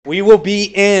We will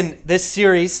be in this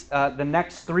series the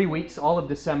next 3 weeks, all of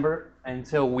December,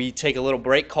 until we take a little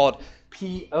break called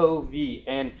POV.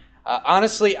 And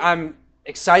honestly, I'm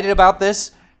excited about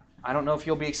this. I don't know if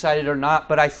you'll be excited or not,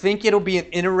 but I think it'll be an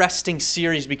interesting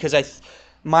series because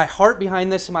my heart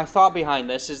behind this and my thought behind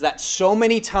this is that so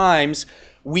many times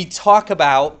we talk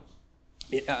about,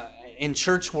 in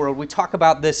church world, we talk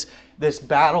about this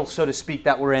battle, so to speak,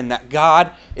 that we're in, that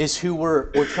God is who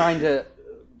we're trying to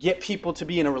get people to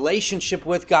be in a relationship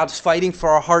with. God's fighting for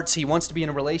our hearts. He wants to be in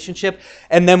a relationship.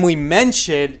 And then we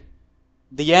mention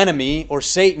the enemy or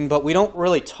Satan, but we don't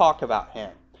really talk about him.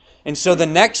 And so the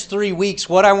next 3 weeks,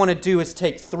 what I want to do is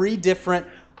take 3 different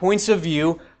points of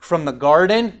view from the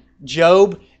garden,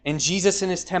 Job, and Jesus and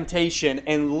his temptation,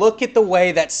 and look at the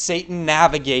way that Satan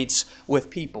navigates with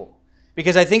people.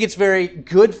 Because I think it's very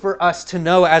good for us to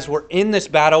know as we're in this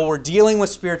battle, we're dealing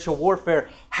with spiritual warfare,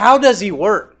 how does he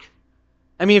work?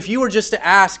 I mean, if you were just to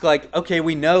ask, like, okay,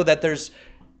 we know that there's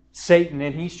Satan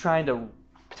and he's trying to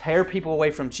tear people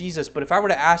away from Jesus, but if I were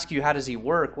to ask you, how does he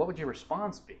work, what would your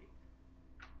response be?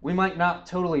 We might not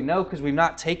totally know because we've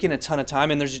not taken a ton of time,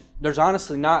 and there's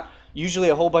honestly not usually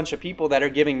a whole bunch of people that are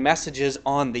giving messages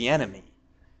on the enemy.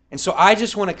 And so I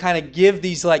just want to kind of give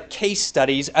these like case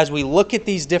studies as we look at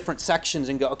these different sections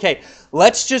and go, okay,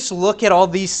 let's just look at all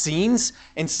these scenes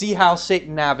and see how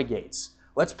Satan navigates.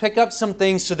 Let's pick up some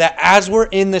things so that as we're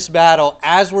in this battle,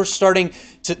 as we're starting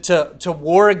to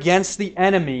war against the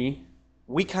enemy,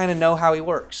 we kind of know how he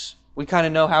works. We kind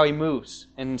of know how he moves.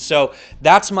 And so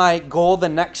that's my goal the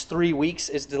next 3 weeks,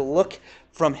 is to look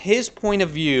from his point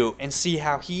of view and see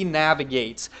how he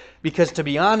navigates. Because to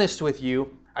be honest with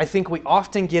you, I think we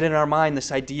often get in our mind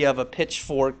this idea of a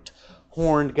pitchforked,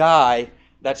 horned guy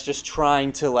that's just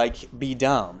trying to like be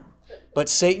dumb. But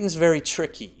Satan's very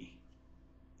tricky.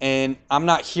 And I'm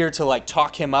not here to like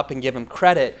talk him up and give him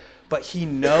credit, but he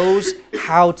knows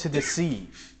how to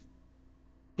deceive.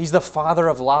 He's the father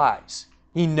of lies.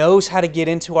 He knows how to get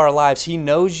into our lives. He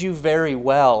knows you very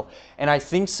well. And I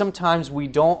think sometimes we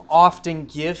don't often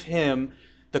give him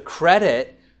the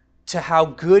credit to how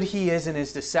good he is in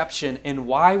his deception and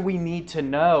why we need to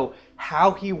know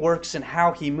how he works and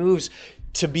how he moves,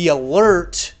 to be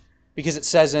alert, because it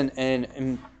says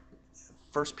in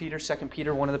 1 Peter, 2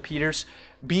 Peter, one of the Peters,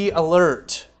 be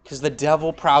alert, because the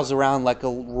devil prowls around like a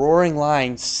roaring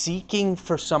lion seeking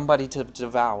for somebody to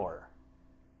devour.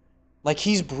 Like,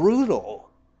 he's brutal.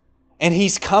 And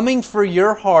he's coming for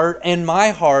your heart and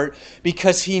my heart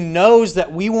because he knows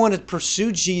that we want to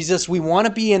pursue Jesus. We want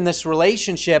to be in this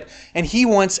relationship, and he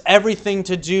wants everything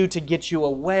to do to get you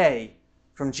away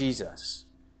from Jesus.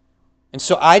 And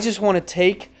so I just want to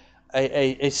take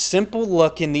a simple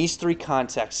look in these 3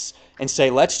 contexts and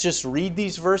say, let's just read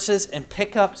these verses and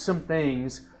pick up some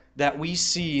things that we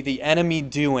see the enemy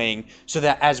doing, so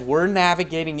that as we're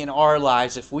navigating in our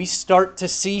lives, if we start to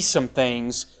see some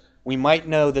things, we might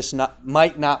know this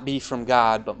might not be from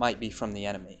God, but might be from the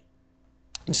enemy.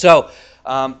 And so,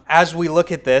 as we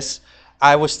look at this,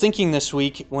 I was thinking this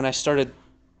week when I started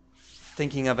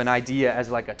thinking of an idea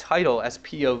as like a title, as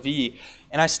POV,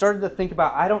 and I started to think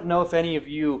about, I don't know if any of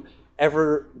you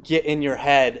ever get in your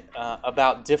head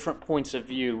about different points of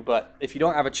view, but if you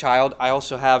don't have a child, I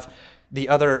also have the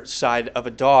other side of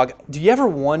a dog. Do you ever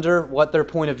wonder what their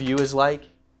point of view is like?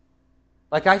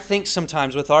 Like, I think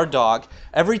sometimes with our dog,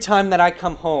 every time that I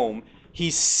come home,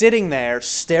 he's sitting there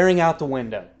staring out the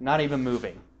window, not even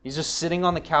moving. He's just sitting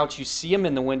on the couch. You see him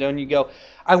in the window and you go,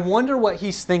 I wonder what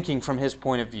he's thinking from his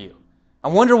point of view. I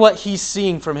wonder what he's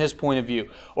seeing from his point of view.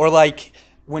 Or like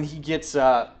when he gets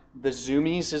the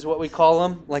zoomies is what we call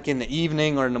them, like in the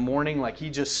evening or in the morning, like he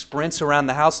just sprints around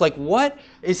the house. Like, what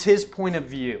is his point of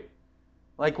view?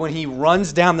 Like when he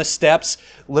runs down the steps,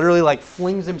 literally like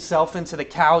flings himself into the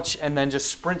couch and then just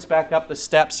sprints back up the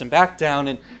steps and back down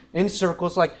and in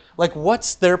circles. Like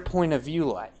what's their point of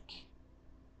view like?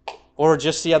 Or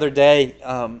just the other day,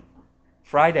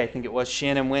 Friday I think it was,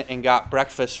 Shannon went and got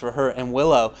breakfast for her and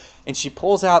Willow, and she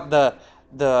pulls out the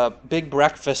big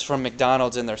breakfast from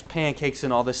McDonald's, and there's pancakes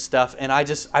and all this stuff, and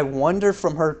I wonder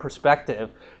from her perspective,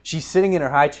 she's sitting in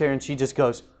her high chair and she just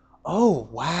goes, oh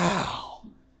wow.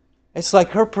 It's like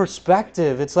her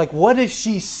perspective. It's like, what does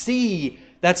she see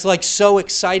that's like so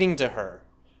exciting to her?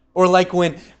 Or like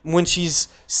when she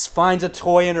finds a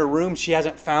toy in her room she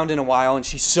hasn't found in a while and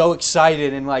she's so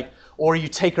excited, and like, or you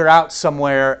take her out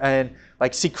somewhere and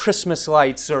like see Christmas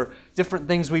lights or different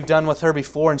things we've done with her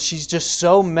before, and she's just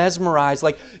so mesmerized.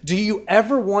 Like, do you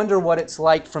ever wonder what it's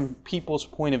like from people's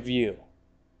point of view?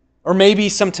 Or maybe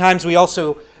sometimes we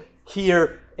also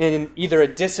hear in either a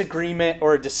disagreement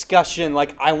or a discussion,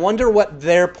 like, I wonder what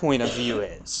their point of view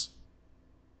is.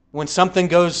 When something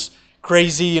goes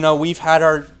crazy, we've had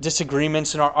our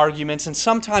disagreements and our arguments, and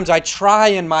sometimes I try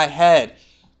in my head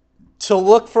to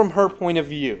look from her point of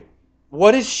view.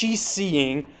 What is she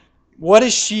seeing? What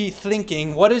is she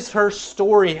thinking? What does her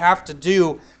story have to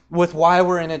do with why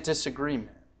we're in a disagreement?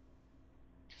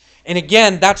 And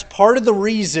again, that's part of the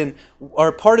reason,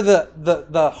 or part of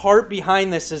the heart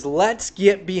behind this is let's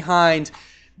get behind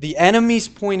the enemy's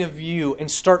point of view and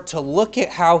start to look at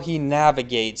how he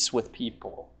navigates with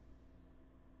people.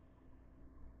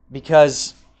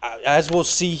 Because as we'll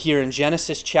see here in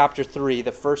Genesis chapter 3,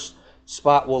 the first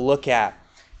spot we'll look at,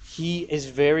 he is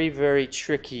very, very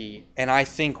tricky. And I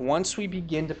think once we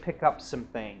begin to pick up some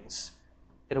things,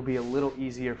 it'll be a little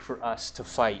easier for us to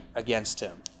fight against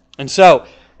him. And so,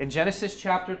 in Genesis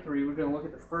chapter 3, we're going to look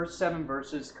at the first 7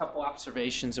 verses, a couple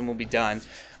observations, and we'll be done.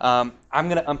 I'm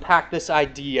going to unpack this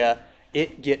idea.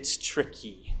 It gets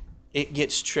tricky. It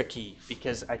gets tricky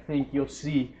because I think you'll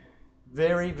see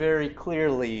very, very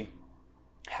clearly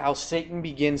how Satan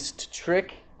begins to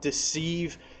trick,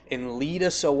 deceive, and lead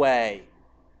us away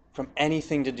from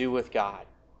anything to do with God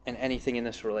and anything in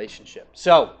this relationship.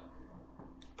 So,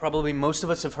 probably most of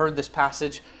us have heard this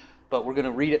passage, but we're going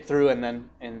to read it through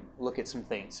and look at some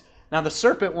things. Now, the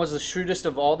serpent was the shrewdest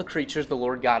of all the creatures the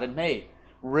Lord God had made.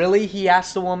 Really, he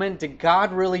asked the woman, did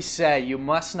God really say you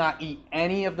must not eat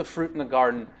any of the fruit in the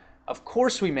garden? Of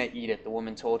course we may eat it, the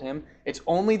woman told him. It's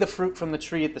only the fruit from the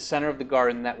tree at the center of the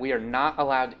garden that we are not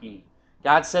allowed to eat.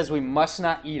 God says we must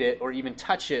not eat it or even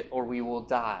touch it or we will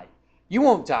die. You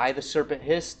won't die, the serpent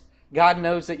hissed. God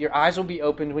knows that your eyes will be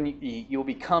opened when you eat. You will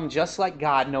become just like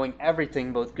God, knowing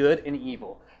everything, both good and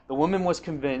evil. The woman was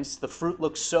convinced the fruit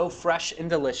looked so fresh and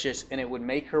delicious and it would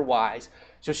make her wise.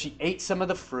 So she ate some of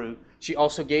the fruit. She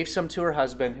also gave some to her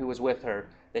husband who was with her.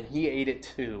 Then he ate it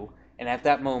too. And at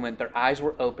that moment their eyes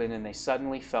were open and they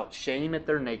suddenly felt shame at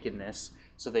their nakedness.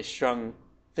 So they strung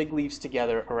fig leaves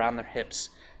together around their hips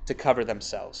to cover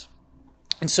themselves.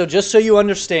 And so just so you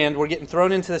understand, we're getting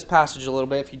thrown into this passage a little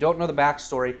bit. If you don't know the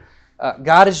backstory,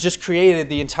 God has just created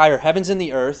the entire heavens and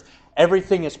the earth.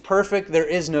 Everything is perfect. There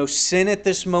is no sin at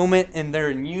this moment, and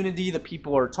they're in unity. The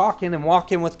people are talking and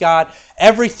walking with God.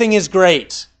 Everything is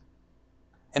great.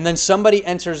 And then somebody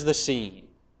enters the scene,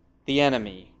 the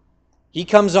enemy. He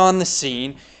comes on the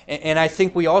scene, and I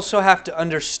think we also have to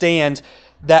understand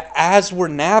that as we're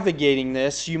navigating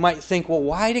this, you might think, well,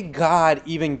 why did God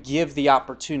even give the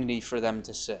opportunity for them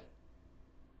to sin?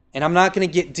 And I'm not going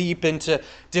to get deep into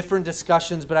different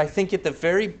discussions, but I think at the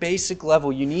very basic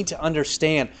level, you need to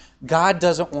understand God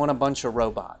doesn't want a bunch of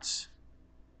robots.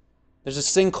 There's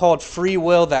this thing called free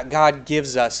will that God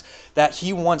gives us, that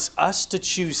He wants us to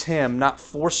choose Him, not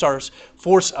force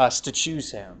us to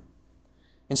choose Him.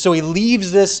 And so He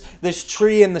leaves this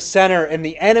tree in the center, and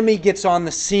the enemy gets on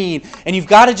the scene. And you've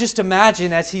got to just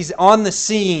imagine as he's on the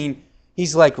scene,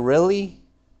 he's like, really?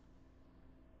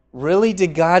 Really?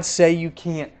 Did God say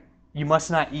you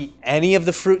must not eat any of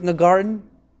the fruit in the garden?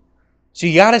 So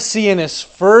you got to see in his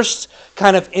first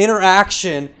kind of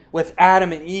interaction with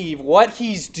Adam and Eve, what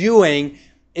he's doing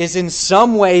is in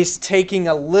some ways taking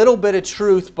a little bit of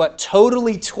truth but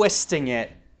totally twisting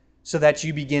it so that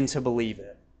you begin to believe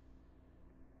it.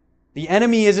 The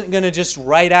enemy isn't going to just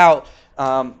write out,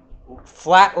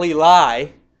 flatly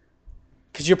lie,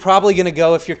 because you're probably going to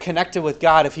go, if you're connected with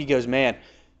God, if He goes, man,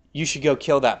 you should go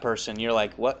kill that person. You're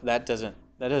like, what? That doesn't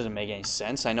make any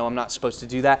sense. I know I'm not supposed to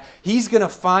do that. He's going to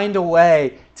find a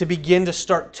way to begin to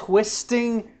start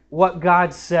twisting what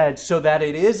God said so that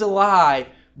it is a lie,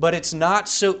 but it's not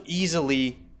so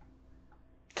easily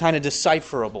kind of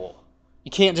decipherable.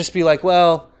 You can't just be like,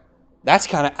 well, that's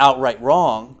kind of outright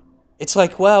wrong. It's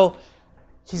like, well,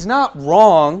 he's not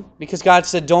wrong because God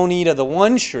said don't eat of the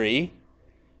one tree,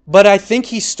 but I think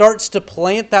he starts to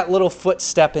plant that little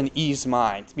footstep in Eve's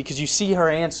mind because you see her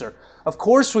answer. Of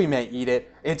course we may eat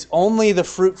it. It's only the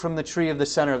fruit from the tree of the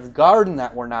center of the garden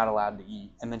that we're not allowed to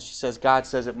eat. And then she says, God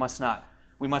says we must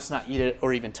not eat it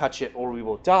or even touch it or we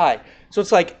will die. So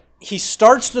it's like he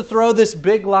starts to throw this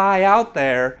big lie out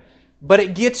there, but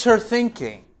it gets her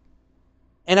thinking.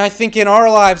 And I think in our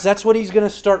lives, that's what he's going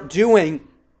to start doing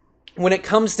when it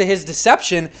comes to his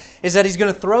deception, is that he's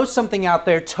going to throw something out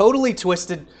there totally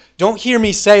twisted. Don't hear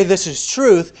me say this is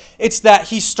truth. It's that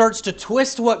he starts to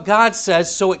twist what God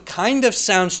says so it kind of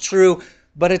sounds true,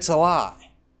 but it's a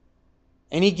lie.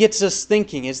 And he gets us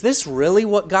thinking, is this really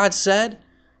what God said?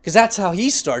 Because that's how he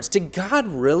starts. Did God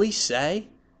really say?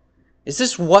 Is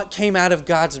this what came out of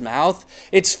God's mouth?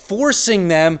 It's forcing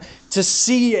them to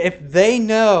see if they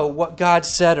know what God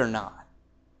said or not.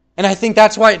 And I think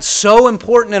that's why it's so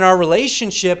important in our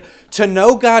relationship to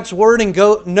know God's word and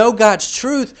know God's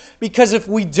truth. Because if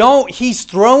we don't, he's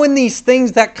throwing these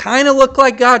things that kind of look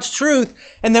like God's truth,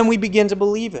 and then we begin to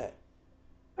believe it.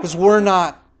 Because we're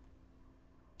not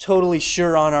totally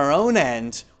sure on our own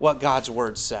end what God's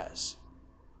word says.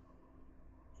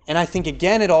 And I think,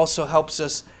 again, it also helps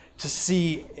us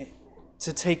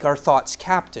to take our thoughts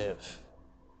captive.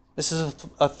 This is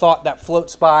a thought that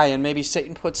floats by, and maybe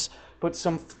Satan puts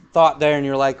some thought there, and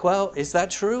you're like, well, is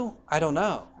that true? I don't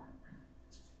know.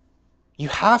 You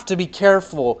have to be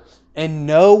careful and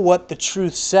know what the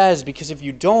truth says, because if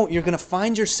you don't, you're going to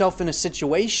find yourself in a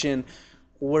situation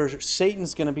where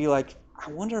Satan's going to be like,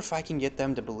 I wonder if I can get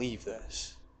them to believe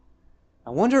this. I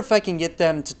wonder if I can get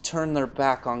them to turn their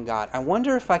back on God. I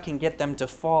wonder if I can get them to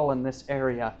fall in this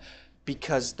area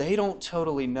because they don't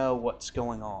totally know what's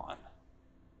going on.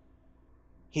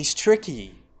 He's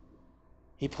tricky.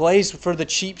 He plays for the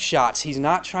cheap shots. He's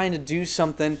not trying to do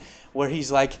something where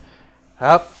he's like,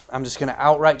 oh, I'm just going to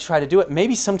outright try to do it.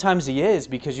 Maybe sometimes he is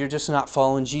because you're just not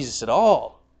following Jesus at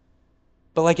all.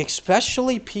 But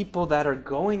especially people that are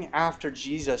going after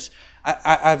Jesus,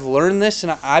 I've learned this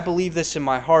and I believe this in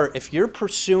my heart. If you're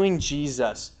pursuing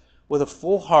Jesus with a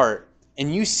full heart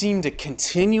and you seem to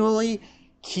continually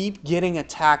keep getting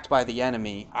attacked by the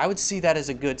enemy, I would see that as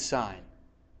a good sign.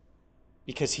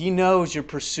 Because he knows you're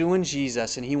pursuing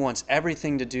Jesus and he wants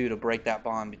everything to do to break that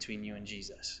bond between you and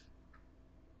Jesus.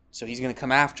 So he's going to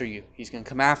come after you. He's going to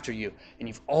come after you. And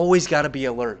you've always got to be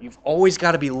alert. You've always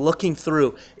got to be looking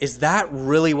through. Is that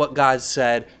really what God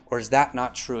said, or is that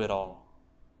not true at all?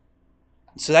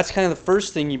 So that's kind of the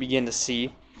first thing you begin to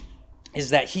see, is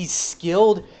that he's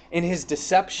skilled in his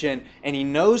deception, and he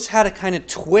knows how to kind of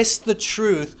twist the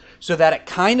truth so that it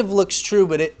kind of looks true,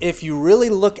 but if you really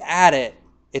look at it,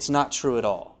 it's not true at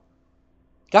all.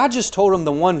 God just told them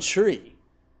the one tree.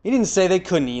 He didn't say they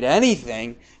couldn't eat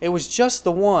anything. It was just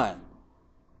the one.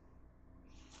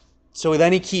 So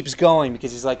then he keeps going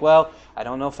because he's like, well, I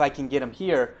don't know if I can get him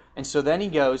here. And so then he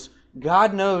goes,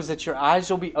 God knows that your eyes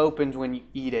will be opened when you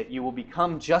eat it. You will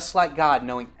become just like God,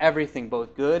 knowing everything,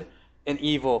 both good and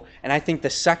evil. And I think the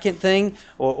second thing,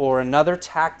 or another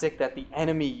tactic that the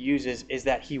enemy uses, is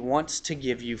that he wants to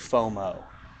give you FOMO.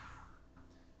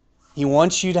 He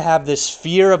wants you to have this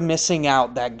fear of missing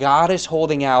out, that God is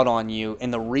holding out on you.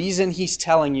 And the reason he's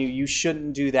telling you you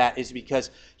shouldn't do that is because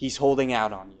he's holding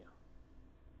out on you.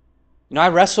 You know, I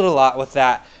wrestled a lot with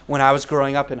that when I was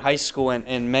growing up in high school.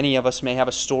 And many of us may have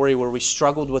a story where we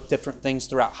struggled with different things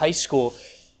throughout high school.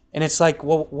 And it's like,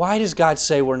 well, why does God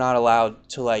say we're not allowed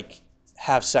to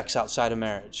have sex outside of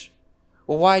marriage?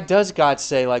 Well, why does God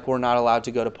say we're not allowed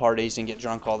to go to parties and get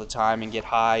drunk all the time and get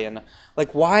high? And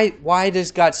why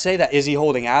does God say that? Is he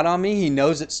holding out on me? He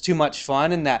knows it's too much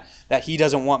fun and that he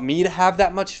doesn't want me to have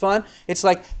that much fun. It's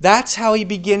that's how he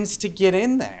begins to get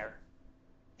in there.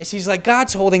 He's like,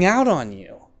 God's holding out on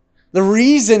you. The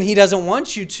reason he doesn't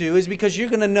want you to is because you're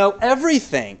going to know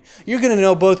everything. You're going to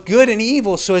know both good and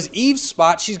evil. So as Eve's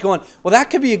spot, she's going, well, that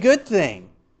could be a good thing.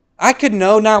 I could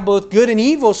know now both good and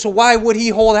evil, so why would he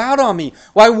hold out on me?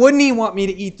 Why wouldn't he want me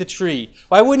to eat the tree?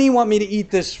 Why wouldn't he want me to eat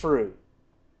this fruit?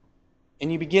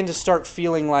 And you begin to start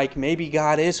feeling like maybe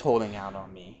God is holding out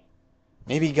on me.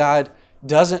 Maybe God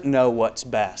doesn't know what's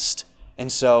best.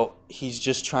 And so he's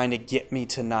just trying to get me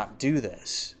to not do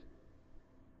this.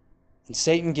 And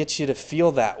Satan gets you to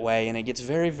feel that way, and it gets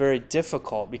very, very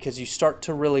difficult because you start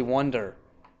to really wonder,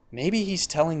 maybe he's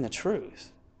telling the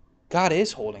truth. God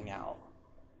is holding out.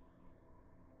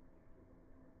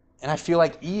 And I feel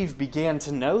like Eve began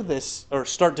to know this, or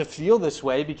start to feel this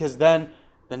way, because then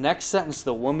the next sentence,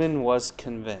 the woman was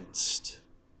convinced.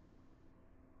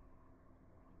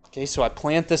 Okay, so I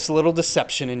plant this little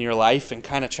deception in your life and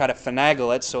kind of try to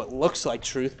finagle it so it looks like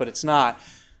truth, but it's not.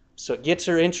 So it gets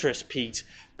her interest piqued.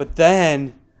 But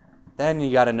then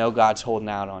you got to know God's holding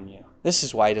out on you. This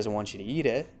is why he doesn't want you to eat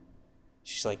it.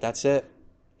 She's like, that's it.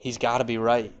 He's got to be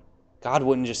right. God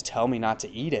wouldn't just tell me not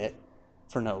to eat it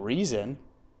for no reason.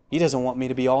 He doesn't want me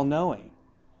to be all-knowing.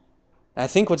 And I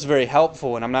think what's very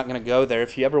helpful, and I'm not going to go there,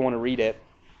 if you ever want to read it,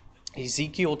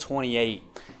 Ezekiel 28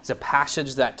 is a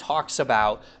passage that talks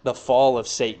about the fall of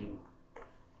Satan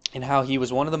and how he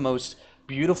was one of the most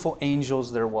beautiful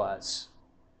angels there was.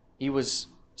 He was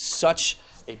such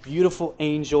a beautiful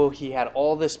angel. He had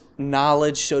all this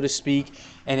knowledge, so to speak,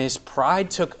 and his pride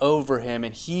took over him,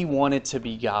 and he wanted to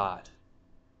be God.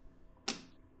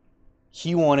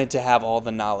 He wanted to have all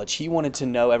the knowledge. He wanted to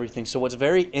know everything. So what's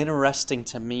very interesting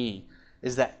to me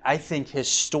is that I think his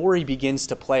story begins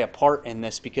to play a part in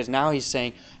this, because now he's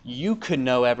saying, you could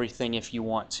know everything if you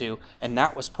want to, and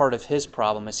that was part of his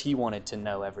problem, is he wanted to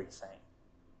know everything.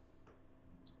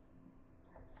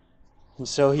 And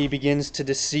so he begins to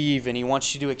deceive, and he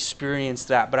wants you to experience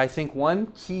that. But I think one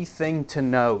key thing to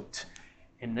note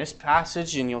in this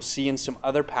passage, and you'll see in some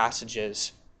other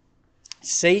passages,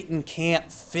 Satan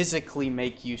can't physically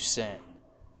make you sin.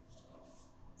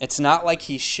 It's not like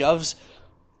he shoves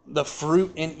the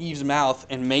fruit in Eve's mouth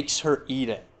and makes her eat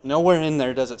it. Nowhere in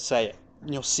there does it say it.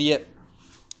 You'll see it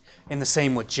in the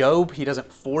same with Job. He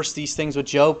doesn't force these things with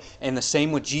Job. And the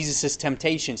same with Jesus'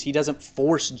 temptations. He doesn't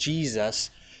force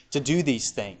Jesus to do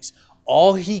these things.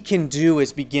 All he can do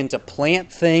is begin to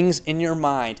plant things in your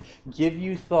mind, give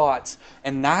you thoughts,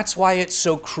 and that's why it's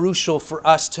so crucial for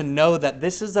us to know that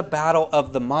this is a battle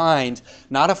of the mind,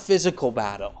 not a physical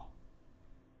battle.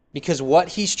 Because what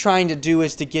he's trying to do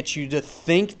is to get you to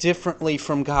think differently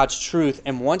from God's truth,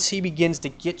 and once he begins to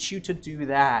get you to do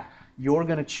that, you're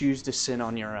going to choose to sin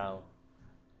on your own.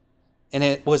 And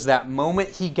it was that moment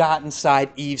he got inside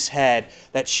Eve's head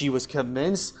that she was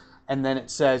convinced, and then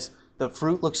it says, the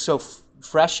fruit looked so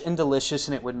fresh and delicious,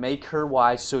 and it would make her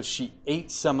wise, so she ate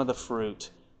some of the fruit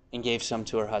and gave some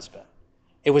to her husband.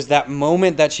 It was that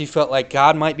moment that she felt like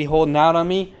God might be holding out on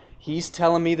me. He's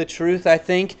telling me the truth, I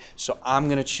think, so I'm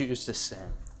going to choose to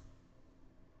sin.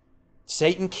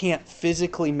 Satan can't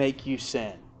physically make you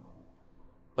sin,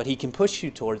 but he can push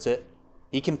you towards it.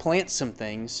 He can plant some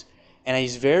things. And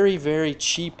he's very, very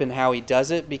cheap in how he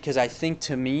does it, because I think,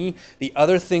 to me, the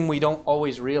other thing we don't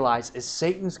always realize is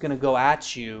Satan's going to go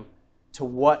at you to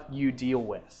what you deal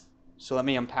with. So let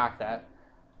me unpack that.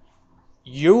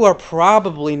 You are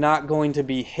probably not going to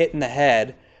be hit in the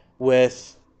head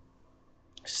with,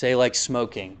 say, like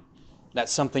smoking.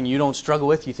 That's something you don't struggle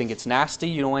with. You think it's nasty.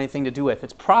 You don't want anything to do with.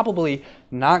 It's probably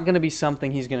not going to be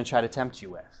something he's going to try to tempt you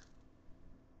with.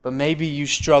 But maybe you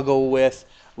struggle with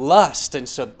lust, and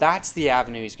so that's the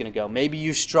avenue he's going to go. Maybe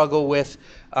you struggle with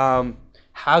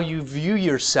how you view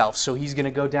yourself, so he's going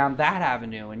to go down that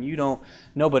avenue, and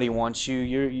nobody wants you.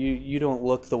 You don't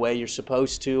look the way you're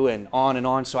supposed to, and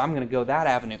on, so I'm going to go that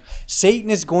avenue.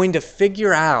 Satan is going to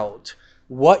figure out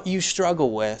what you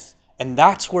struggle with, and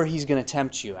that's where he's going to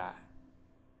tempt you at.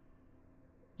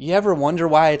 You ever wonder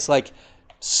why it's like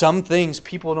some things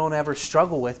people don't ever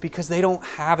struggle with? Because they don't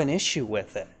have an issue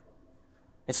with it.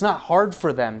 It's not hard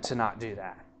for them to not do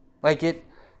that.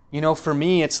 For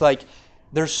me, it's like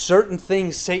there's certain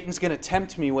things Satan's going to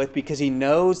tempt me with because he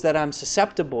knows that I'm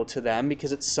susceptible to them,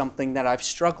 because it's something that I've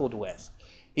struggled with.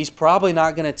 He's probably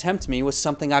not going to tempt me with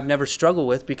something I've never struggled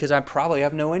with, because I probably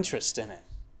have no interest in it.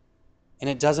 And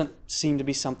it doesn't seem to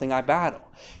be something I battle.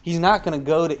 He's not going to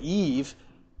go to Eve,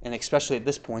 and especially at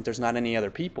this point, there's not any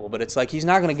other people, but it's like he's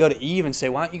not going to go to Eve and say,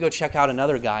 why don't you go check out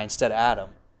another guy instead of Adam?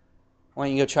 Why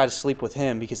don't you go try to sleep with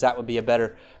him, because that would be a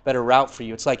better route for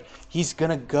you? It's like he's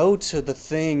going to go to the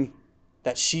thing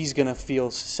that she's going to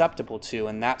feel susceptible to,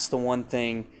 and that's the one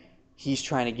thing he's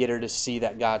trying to get her to see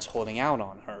that God's holding out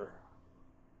on her.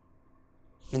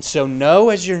 And so know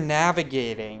as you're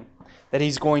navigating that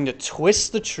he's going to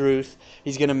twist the truth.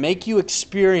 He's going to make you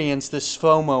experience this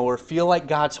FOMO or feel like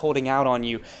God's holding out on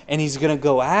you. And he's going to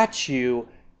go at you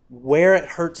where it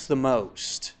hurts the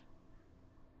most.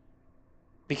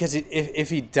 Because if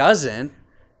he doesn't,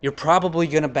 you're probably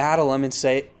going to battle him and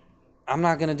say, I'm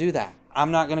not going to do that.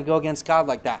 I'm not going to go against God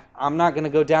like that. I'm not going to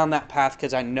go down that path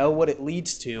because I know what it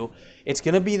leads to. It's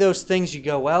going to be those things you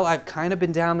go, well, I've kind of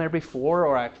been down there before,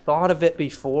 or I've thought of it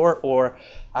before, or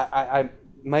I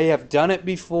may have done it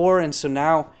before, and so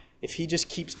now if he just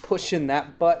keeps pushing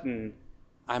that button,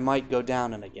 I might go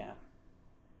down it again.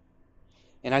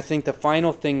 And I think the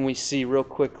final thing we see real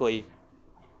quickly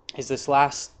is this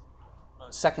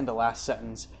second to last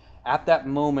sentence. At that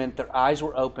moment, their eyes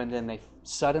were opened and they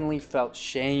suddenly felt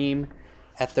shame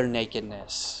at their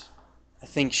nakedness. I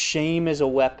think shame is a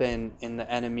weapon in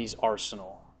the enemy's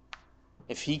arsenal.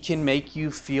 If he can make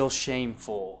you feel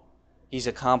shameful, he's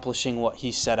accomplishing what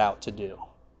he set out to do.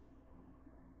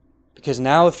 Because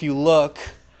now if you look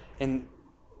in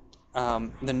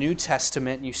the New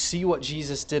Testament, you see what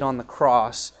Jesus did on the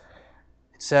cross.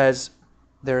 It says,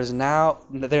 there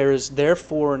is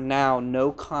therefore now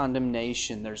no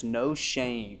condemnation. There's no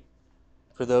shame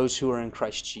for those who are in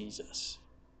Christ Jesus.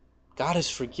 God has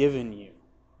forgiven you.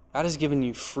 God has given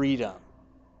you freedom.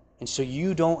 And so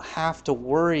you don't have to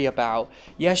worry about,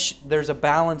 yes, there's a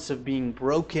balance of being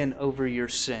broken over your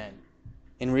sin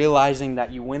and realizing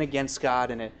that you went against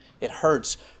God and it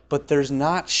hurts, but there's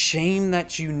not shame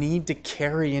that you need to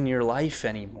carry in your life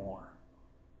anymore.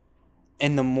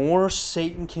 And the more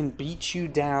Satan can beat you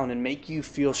down and make you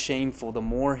feel shameful, the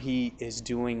more he is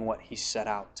doing what he set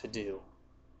out to do.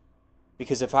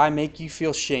 Because if I make you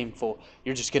feel shameful,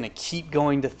 you're just going to keep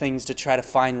going to things to try to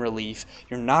find relief.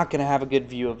 You're not going to have a good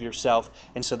view of yourself.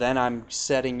 And so then I'm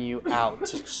setting you out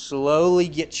to slowly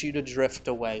get you to drift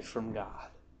away from God.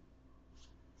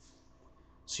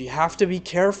 So you have to be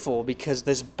careful, because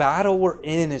this battle we're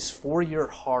in is for your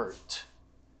heart.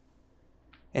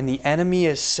 And the enemy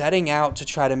is setting out to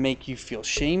try to make you feel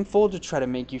shameful, to try to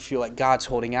make you feel like God's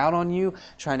holding out on you,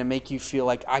 trying to make you feel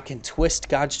like I can twist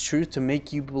God's truth to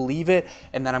make you believe it,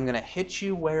 and that I'm going to hit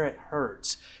you where it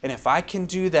hurts. And if I can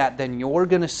do that, then you're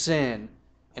going to sin.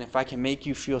 And if I can make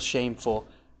you feel shameful,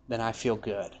 then I feel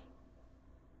good.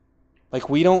 Like,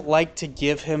 we don't like to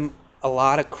give him a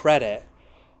lot of credit,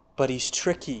 but he's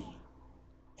tricky.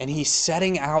 And he's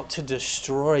setting out to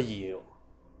destroy you.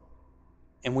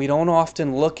 And we don't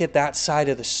often look at that side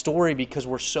of the story because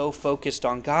we're so focused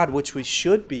on God, which we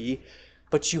should be.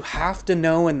 But you have to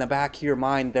know in the back of your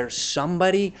mind, there's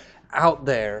somebody out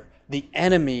there, the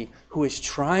enemy, who is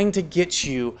trying to get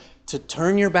you to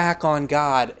turn your back on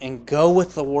God and go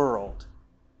with the world.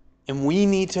 And we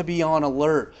need to be on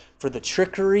alert for the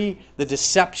trickery, the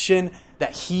deception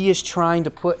that he is trying to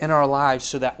put in our lives,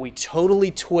 so that we totally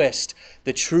twist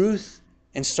the truth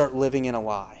and start living in a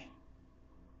lie.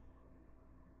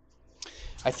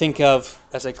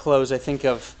 As I close, I think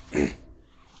of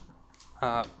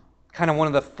kind of one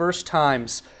of the first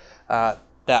times that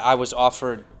I was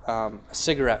offered a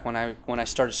cigarette when I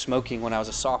started smoking when I was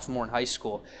a sophomore in high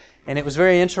school. And it was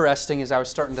very interesting as I was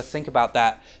starting to think about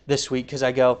that this week, because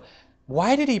I go,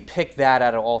 why did he pick that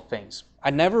out of all things? I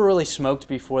never really smoked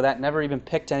before that, never even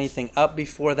picked anything up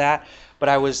before that, but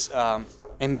I was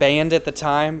in band at the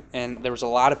time, and there was a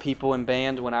lot of people in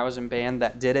band when I was in band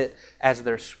that did it as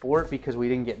their sport because we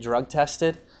didn't get drug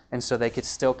tested, and so they could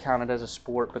still count it as a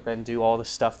sport, but then do all the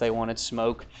stuff they wanted,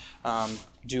 smoke,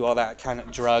 do all that kind of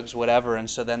drugs, whatever, and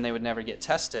so then they would never get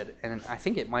tested. And I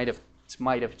think it might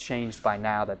have changed by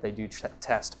now that they do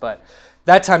test, but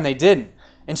that time they didn't.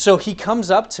 And so he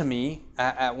comes up to me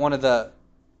at one of the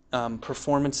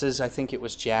performances, I think it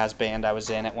was jazz band I was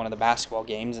in at one of the basketball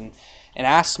games, and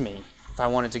asked me if I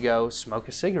wanted to go smoke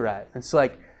a cigarette. It's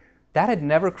like, that had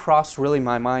never crossed really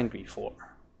my mind before.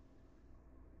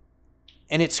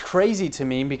 And it's crazy to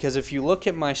me because if you look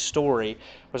at my story,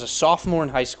 I was a sophomore in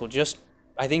high school,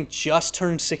 I think just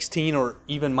turned 16, or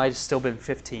even might have still been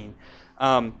 15.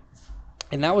 And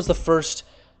that was the first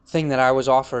thing that I was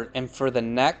offered. And for the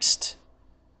next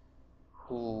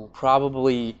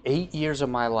probably 8 years of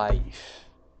my life,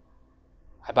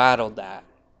 I battled that.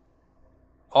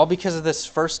 All because of this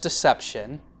first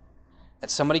deception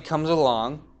that somebody comes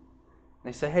along and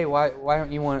they say, hey, why don't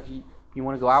you want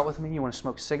to go out with me? You want to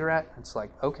smoke a cigarette? It's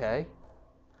like, okay,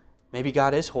 maybe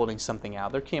God is holding something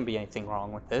out. There can't be anything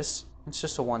wrong with this. It's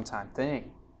just a one-time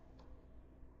thing.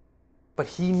 But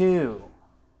he knew,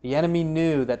 the enemy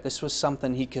knew that this was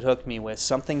something he could hook me with,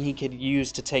 something he could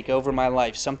use to take over my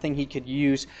life, something he could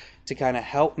use to kind of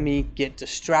help me get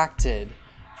distracted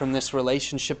from this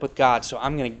relationship with God. So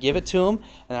I'm going to give it to him,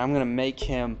 and I'm going to make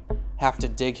him have to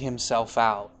dig himself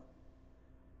out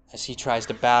as he tries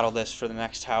to battle this for the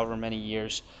next however many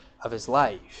years of his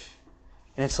life.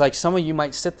 And it's like, some of you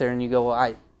might sit there and you go,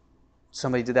 well,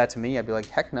 somebody did that to me. I'd be like,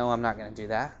 heck no, I'm not going to do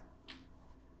that.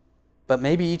 But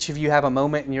maybe each of you have a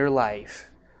moment in your life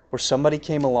where somebody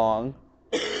came along,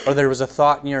 or there was a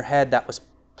thought in your head that was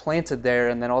planted there,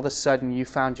 and then all of a sudden you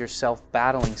found yourself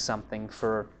battling something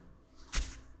for,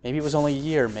 maybe it was only a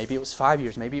year, maybe it was 5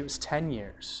 years, maybe it was 10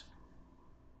 years.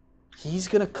 He's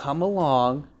going to come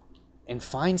along and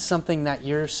find something that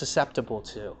you're susceptible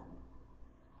to.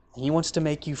 He wants to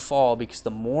make you fall, because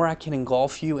the more I can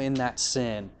engulf you in that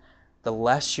sin, the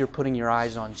less you're putting your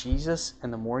eyes on Jesus,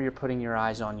 and the more you're putting your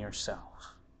eyes on yourself.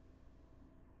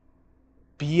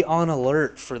 Be on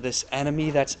alert for this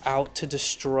enemy that's out to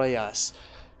destroy us,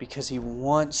 because he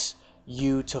wants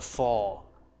you to fall.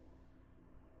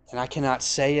 And I cannot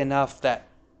say enough that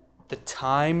the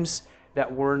times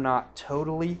that we're not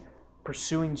totally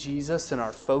pursuing Jesus and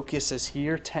our focus is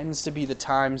here tends to be the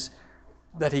times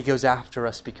that he goes after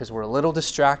us, because we're a little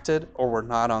distracted or we're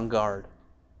not on guard.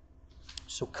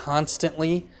 So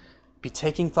constantly be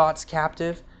taking thoughts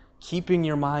captive, keeping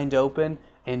your mind open,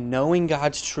 and knowing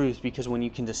God's truth, because when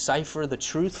you can decipher the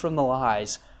truth from the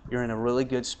lies, you're in a really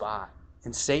good spot.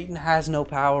 And Satan has no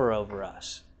power over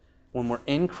us. When we're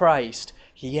in Christ,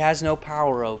 he has no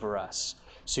power over us.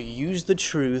 So use the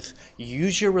truth,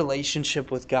 use your relationship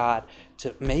with God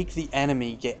to make the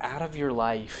enemy get out of your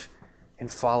life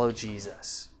and follow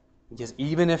Jesus. Because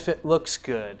even if it looks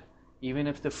good, even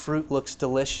if the fruit looks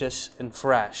delicious and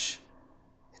fresh,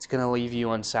 it's going to leave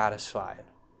you unsatisfied.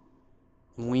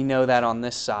 And we know that on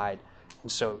this side,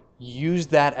 And so use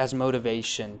that as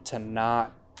motivation to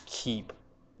not keep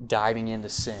diving into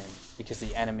sin because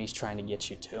the enemy's trying to get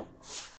you to.